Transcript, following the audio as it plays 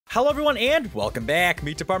Hello everyone and welcome back.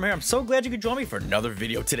 Meatdept here. I'm so glad you could join me for another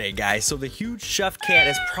video today, guys. So the huge chef cat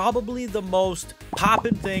is probably the most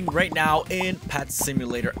poppin' thing right now in Pet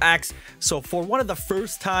Simulator X. So for one of the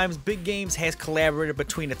first times, Big Games has collaborated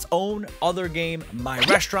between its own other game, My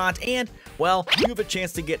Restaurant, and, well, you have a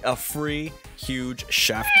chance to get a free huge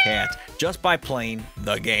chef cat just by playing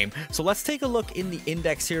the game. So let's take a look in the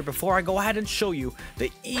index here before I go ahead and show you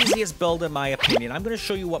the easiest build in my opinion. I'm going to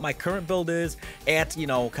show you what my current build is at, you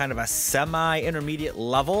know, kind of a semi-intermediate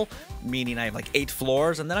level, meaning I have like 8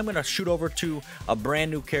 floors, and then I'm going to shoot over to a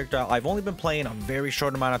brand new character I've only been playing a very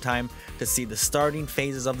short amount of time to see the starting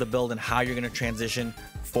phases of the build and how you're going to transition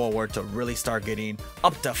forward to really start getting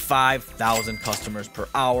up to 5,000 customers per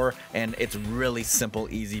hour. And it's really simple,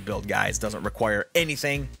 easy build, guys. Doesn't require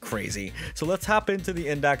anything crazy. So let's hop into the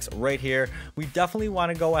index right here. We definitely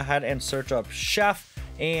want to go ahead and search up chef,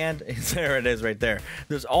 and there it is right there.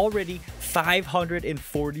 There's already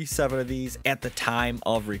 547 of these at the time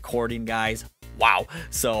of recording, guys. Wow.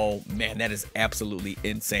 So, man, that is absolutely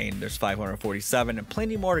insane. There's 547 and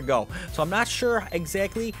plenty more to go. So I'm not sure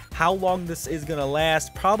exactly how long this is going to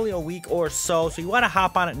last. Probably a week or so. So you want to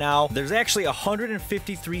hop on it now. There's actually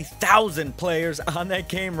 153,000 players on that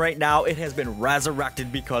game right now. It has been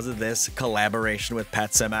resurrected because of this collaboration with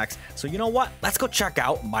PetSimX. So you know what? Let's go check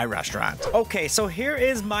out My Restaurant. Okay, so here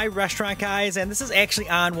is My Restaurant, guys. And this is actually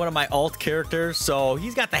on one of my alt characters. So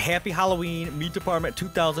he's got the Happy Halloween Meat Department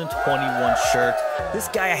 2021 shirt. This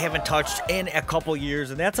guy I haven't touched in a couple years,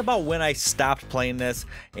 and that's about when I stopped playing this.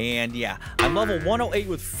 And yeah, I'm level 108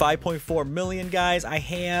 with 5.4 million, guys. I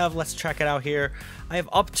have, let's check it out here, I have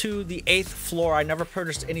up to the 8th floor. I never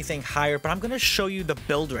purchased anything higher, but I'm going to show you the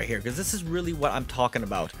build right here because this is really what I'm talking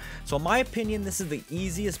about. So in my opinion, this is the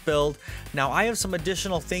easiest build. Now I have some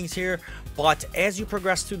additional things here, but as you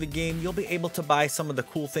progress through the game, you'll be able to buy some of the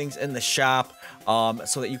cool things in the shop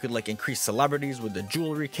so that you could like increase celebrities with the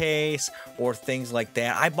jewelry case or things like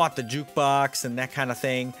that. I bought the jukebox and that kind of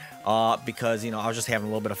thing because, you know, I was just having a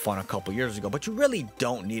little bit of fun a couple years ago, but you really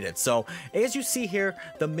don't need it. So as you see here,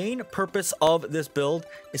 the main purpose of this build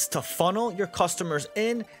is to funnel your customers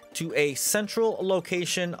in to a central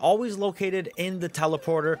location, always located in the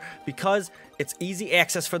teleporter, because it's easy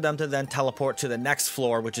access for them to then teleport to the next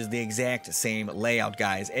floor, which is the exact same layout,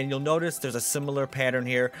 guys. And you'll notice there's a similar pattern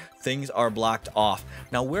here. Things are blocked off.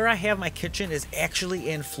 Now where I have my kitchen is actually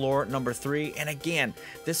in floor number 3, and again,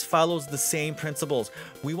 this follows the same principles.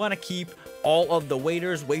 We want to keep all of the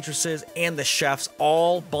waiters, waitresses, and the chefs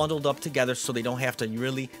all bundled up together so they don't have to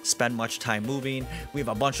really spend much time moving. We have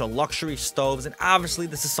a bunch of luxury stoves, and obviously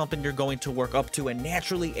this is something you're going to work up to, and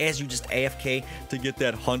naturally as you just AFK to get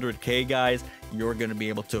that 100K, guys, you're going to be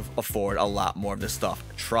able to afford a lot more of this stuff.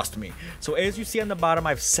 Trust me. So as you see on the bottom,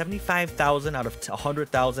 I have 75,000 out of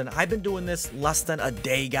 100,000. I've been doing this less than a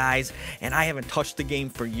day, guys, and I haven't touched the game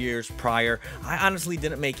for years prior. I honestly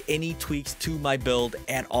didn't make any tweaks to my build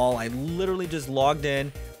at all. I literally just logged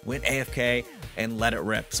in, went AFK, and let it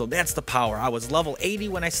rip. So that's the power. I was level 80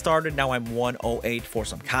 when I started. Now I'm 108 for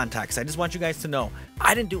some context. I just want you guys to know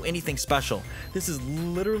I didn't do anything special. This is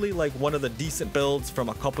literally like one of the decent builds from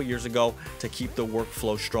a couple years ago to keep the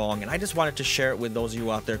workflow strong. And I just wanted to share it with those of you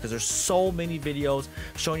out there because there's so many videos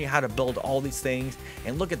showing you how to build all these things.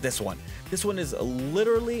 And look at this one. This one is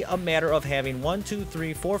literally a matter of having 1, 2,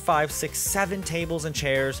 3, 4, 5, 6, 7 tables and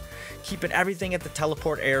chairs, keeping everything at the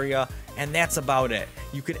teleport area, and that's about it.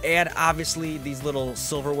 You could add obviously these little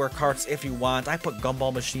silverware carts if you want. I put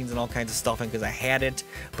gumball machines and all kinds of stuff in because I had it,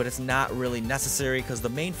 but it's not really necessary because the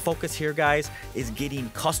main focus here, guys, is getting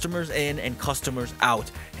customers in and customers out,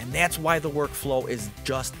 and that's why the workflow is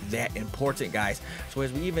just that important, guys. So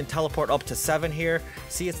as we even teleport up to 7 here,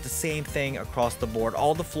 see, it's the same thing across the board.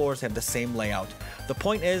 All the floors have the same layout. The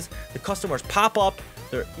point is the customers pop up,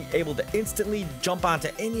 they're able to instantly jump onto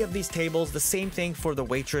any of these tables. The same thing for the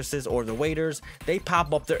waitresses or the waiters. They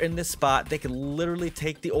pop up, they're in this spot. They can literally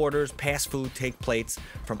take the orders, pass food, take plates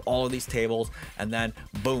from all of these tables, and then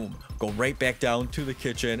boom, go right back down to the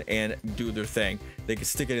kitchen and do their thing. They can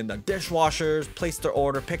stick it in the dishwashers, place their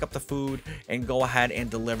order, pick up the food, and go ahead and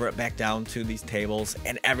deliver it back down to these tables,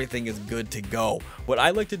 and everything is good to go. What I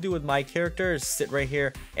like to do with my character is sit right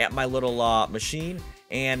here at my little machine,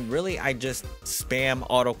 and really I just spam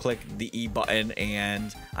auto click the E button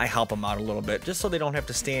and I help them out a little bit just so they don't have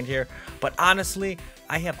to stand here. But honestly,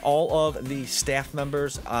 I have all of the staff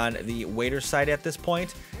members on the waiter side at this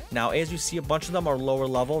point. Now as you see, a bunch of them are lower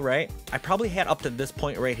level, right? I probably had up to this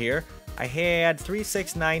point right here, I had 3,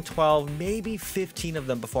 6, 9, 12, maybe 15 of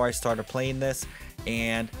them before I started playing this.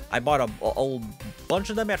 and I bought a bunch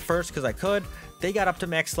of them at first because I could. They got up to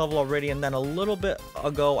max level already, and then a little bit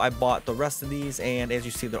ago I bought the rest of these, and as you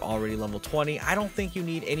see, they're already level 20. I don't think you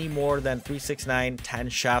need any more than 3, 6, 9, 10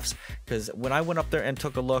 chefs, because when I went up there and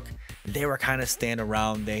took a look, they were kind of standing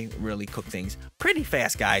around. They really cook things pretty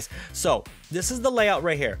fast, guys. So this is the layout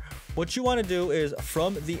right here. What you want to do is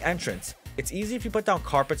from the entrance, it's easy if you put down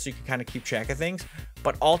carpets so you can kind of keep track of things,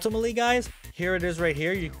 but ultimately, guys, here it is right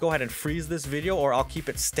here. You can go ahead and freeze this video, or I'll keep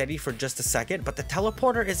it steady for just a second, but the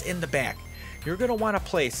teleporter is in the back. You're going to want to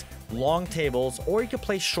place long tables, or you can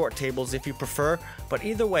place short tables if you prefer, but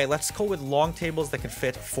either way, let's go with long tables that can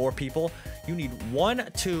fit 4 people. You need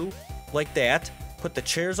 1, 2, like that. Put the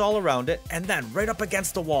chairs all around it, and then right up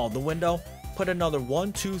against the wall, the window, put another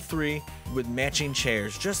 1, 2, 3 with matching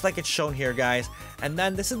chairs, just like it's shown here, guys. And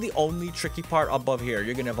then this is the only tricky part above here.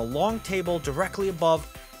 You're going to have a long table directly above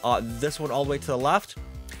this one all the way to the left,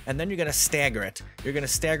 and then you're going to stagger it. You're going to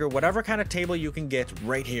stagger whatever kind of table you can get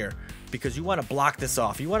right here, because you want to block this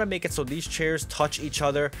off. You want to make it so these chairs touch each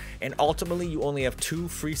other, and ultimately you only have 2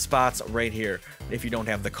 free spots right here if you don't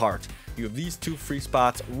have the cart. You have these 2 free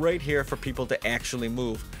spots right here for people to actually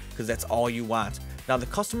move, because that's all you want. Now the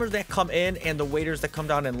customers that come in and the waiters that come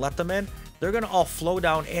down and let them in, they're going to all flow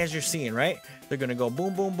down as you're seeing, right? They're going to go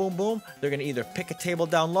boom, boom, boom, boom. They're going to either pick a table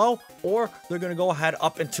down low, or they're going to go ahead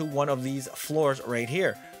up into one of these floors right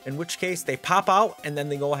here. In which case they pop out and then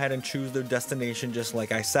they go ahead and choose their destination, just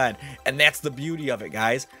like I said. And that's the beauty of it,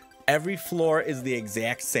 guys. Every floor is the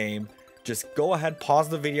exact same. Just go ahead, pause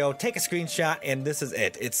the video, take a screenshot, and this is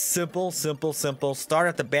it. It's simple, simple, simple. Start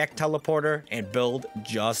at the back teleporter and build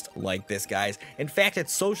just like this, guys. In fact,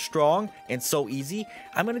 it's so strong and so easy.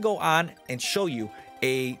 I'm going to go on and show you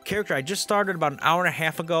a character I just started about an hour and a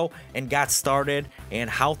half ago and got started, and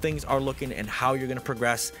how things are looking and how you're going to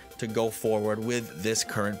progress to go forward with this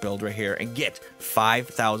current build right here and get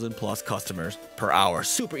 5,000 plus customers per hour.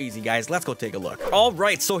 Super easy, guys. Let's go take a look. All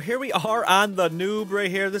right, so here we are on the noob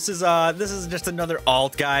right here. This is just another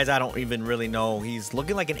alt, guys. I don't even really know. He's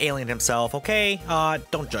looking like an alien himself. Okay,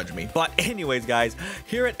 don't judge me. But anyways, guys,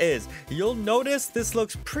 here it is. You'll notice this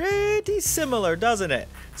looks pretty similar, doesn't it?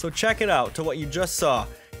 So check it out to what you just saw.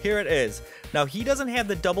 Here it is. Now, he doesn't have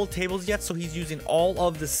the double tables yet, so he's using all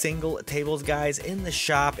of the single tables, guys. In the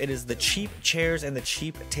shop, it is the cheap chairs and the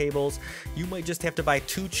cheap tables. You might just have to buy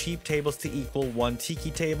 2 cheap tables to equal 1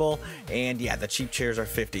 tiki table, and yeah, the cheap chairs are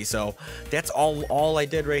 50. So that's all I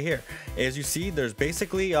did right here. As you see, there's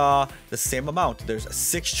basically the same amount. There's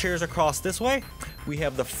 6 chairs across this way. We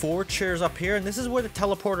have the 4 chairs up here, and this is where the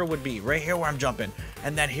teleporter would be, right here where I'm jumping.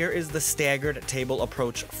 And then here is the staggered table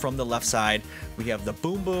approach from the left side. We have the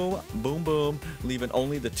boom, boom, boom, boom, leaving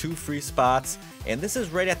only the 2 free spots. And this is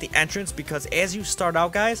right at the entrance, because as you start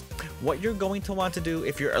out, guys, what you're going to want to do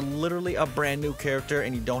if you're literally a brand new character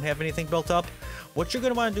and you don't have anything built up, what you're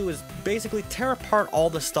going to want to do is basically tear apart all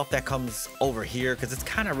the stuff that comes over here, because it's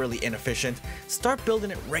kind of really inefficient. Start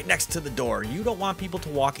building it right next to the door. You don't want people to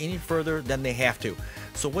walk any further than they have to.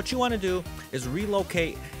 So what you want to do is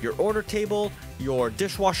relocate your order table, your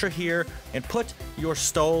dishwasher here, and put your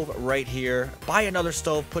stove right here. Buy another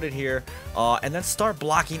stove, put it here, and then start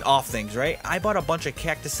blocking off things, right? I bought a bunch of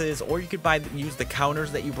cactuses, or you could use the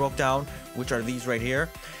counters that you broke down, which are these right here.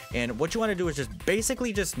 And what you want to do is just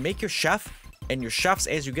basically just make your chef and your chefs,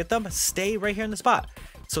 as you get them, stay right here in the spot.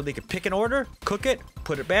 So they can pick an order, cook it,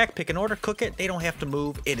 put it back, pick an order, cook it. They don't have to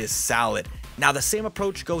move. It is solid. Now the same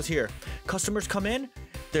approach goes here. Customers come in,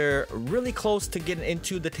 they're really close to getting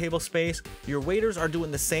into the table space. Your waiters are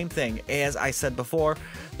doing the same thing. As I said before,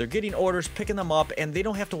 they're getting orders, picking them up, and they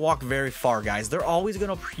don't have to walk very far, guys. They're always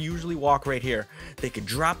going to usually walk right here. They could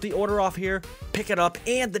drop the order off here, pick it up,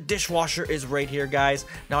 and the dishwasher is right here, guys.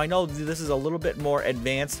 Now, I know this is a little bit more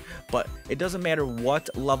advanced, but it doesn't matter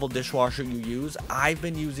what level dishwasher you use. I've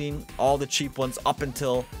been using all the cheap ones up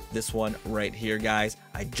until this one right here, guys.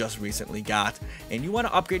 I just recently got, and you want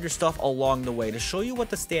to upgrade your stuff along the way. To show you what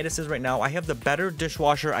the status is right now, I have the better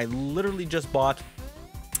dishwasher I literally just bought,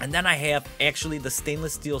 and then I have actually the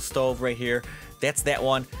stainless steel stove right here. That's that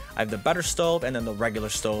one. I have the better stove and then the regular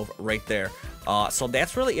stove right there. So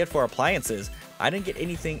that's really it for appliances. I didn't get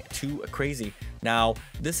anything too crazy. Now,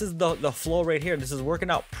 this is the flow right here. This is working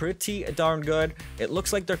out pretty darn good. It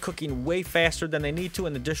looks like they're cooking way faster than they need to,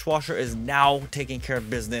 and the dishwasher is now taking care of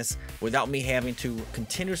business without me having to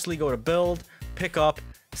continuously go to build, pick up,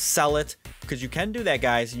 sell it, because you can do that,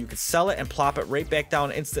 guys. You can sell it and plop it right back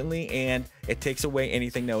down instantly, and it takes away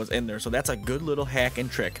anything that was in there. So that's a good little hack and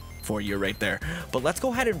trick for you right there. But let's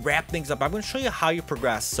go ahead and wrap things up. I'm going to show you how you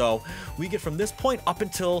progress. So we get from this point up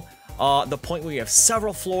until the point where you have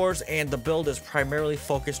several floors and the build is primarily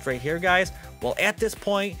focused right here, guys. Well, at this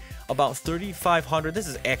point, about 3,500, this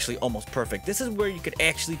is actually almost perfect. This is where you could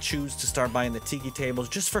actually choose to start buying the tiki tables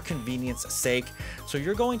just for convenience sake. So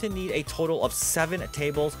you're going to need a total of 7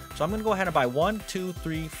 tables. So I'm going to go ahead and buy 1, 2,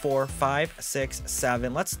 3, 4, 5, 6,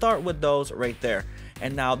 7. Let's start with those right there.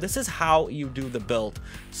 And now this is how you do the build.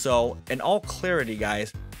 So in all clarity,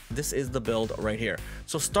 guys, this is the build right here.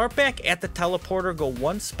 So start back at the teleporter, go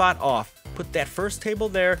 1 spot off, put that first table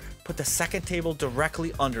there, put the second table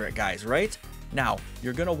directly under it, guys, right? Now,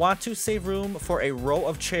 you're going to want to save room for a row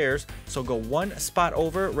of chairs, so go 1 spot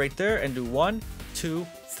over right there and do 1, 2,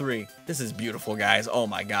 3. This is beautiful, guys. Oh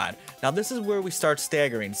my god. Now, this is where we start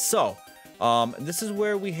staggering. So, this is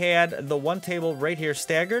where we had the 1 table right here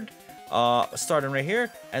staggered, starting right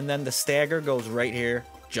here, and then the stagger goes right here,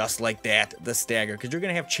 just like that, the stagger, because you're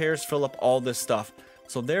going to have chairs fill up all this stuff.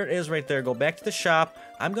 So there it is right there. Go back to the shop.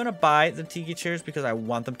 I'm going to buy the tiki chairs because I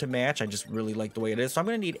want them to match. I just really like the way it is. So I'm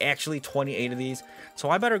going to need actually 28 of these. So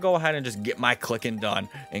I better go ahead and just get my clicking done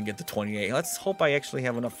and get the 28. Let's hope I actually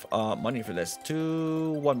have enough money for this.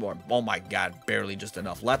 1 more. Oh my god, barely just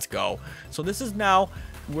enough. Let's go. So this is now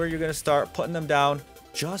where you're going to start putting them down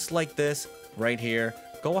just like this right here.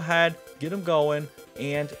 Go ahead, get them going,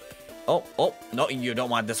 and oh, no, you don't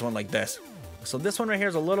want this one like this. So this one right here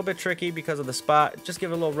is a little bit tricky because of the spot. Just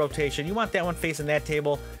give it a little rotation. You want that one facing that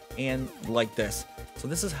table and like this. So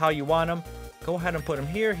this is how you want them. Go ahead and put them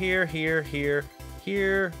here, here, here, here,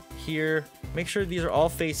 here, here. Make sure these are all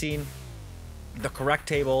facing the correct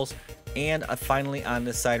tables, and finally on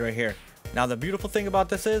this side right here. Now the beautiful thing about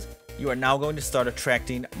this is you are now going to start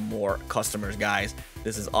attracting more customers, guys.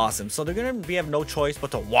 This is awesome. So they're going to have no choice but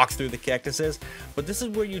to walk through the cactuses, but this is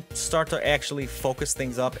where you start to actually focus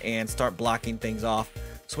things up and start blocking things off.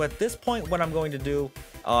 So at this point, what I'm going to do,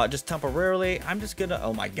 just temporarily, I'm just gonna,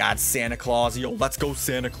 oh my god, Santa Claus, yo, let's go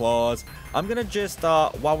Santa Claus. I'm gonna just,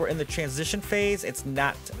 while we're in the transition phase, it's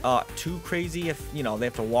not too crazy if, you know, they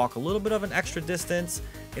have to walk a little bit of an extra distance.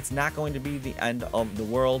 It's not going to be the end of the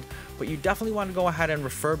world, but you definitely want to go ahead and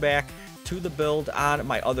refer back to the build on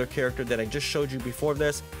my other character that I just showed you before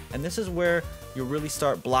this. And this is where you really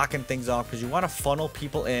start blocking things off, because you want to funnel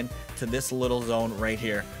people in to this little zone right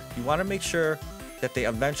here. You want to make sure that they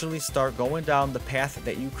eventually start going down the path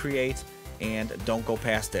that you create and don't go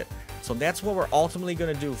past it. So that's what we're ultimately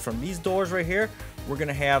going to do. From these doors right here, we're going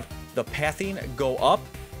to have the pathing go up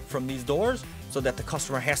from these doors so that the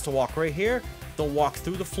customer has to walk right here. They'll walk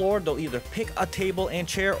through the floor. They'll either pick a table and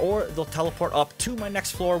chair, or they'll teleport up to my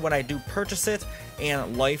next floor when I do purchase it,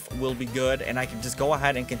 and life will be good, and I can just go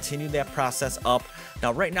ahead and continue that process up.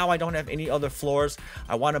 Now right now I don't have any other floors.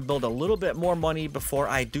 I want to build a little bit more money before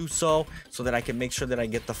I do so that I can make sure that I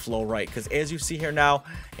get the flow right, because as you see here now,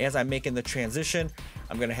 as I'm making the transition,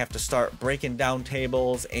 I'm gonna have to start breaking down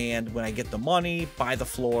tables, and when I get the money, buy the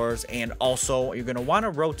floors. And also you're gonna want to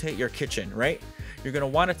rotate your kitchen, right? You're going to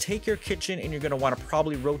want to take your kitchen and you're going to want to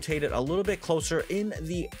probably rotate it a little bit closer in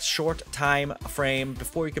the short time frame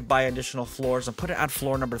before you can buy additional floors, and put it on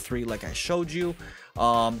floor number 3 like I showed you.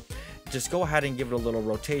 Just go ahead and give it a little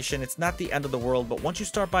rotation. It's not the end of the world, but once you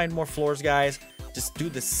start buying more floors, guys, just do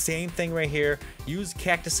the same thing right here. Use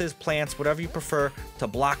cactuses, plants, whatever you prefer, to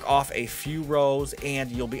block off a few rows,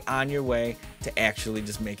 and you'll be on your way to actually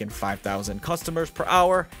just making 5,000 customers per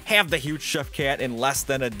hour. Have the huge chef cat in less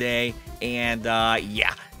than a day, and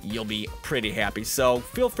yeah, you'll be pretty happy. So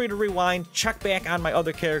feel free to rewind, check back on my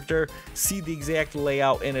other character, see the exact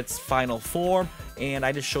layout in its final form, and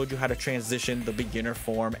I just showed you how to transition the beginner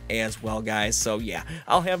form as well, guys. So yeah,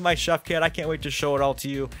 I'll have my chef cat. I can't wait to show it all to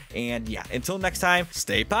you. And yeah, until next time,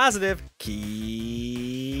 stay positive,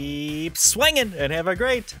 keep swinging, and have a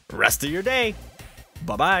great rest of your day.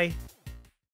 Bye-bye.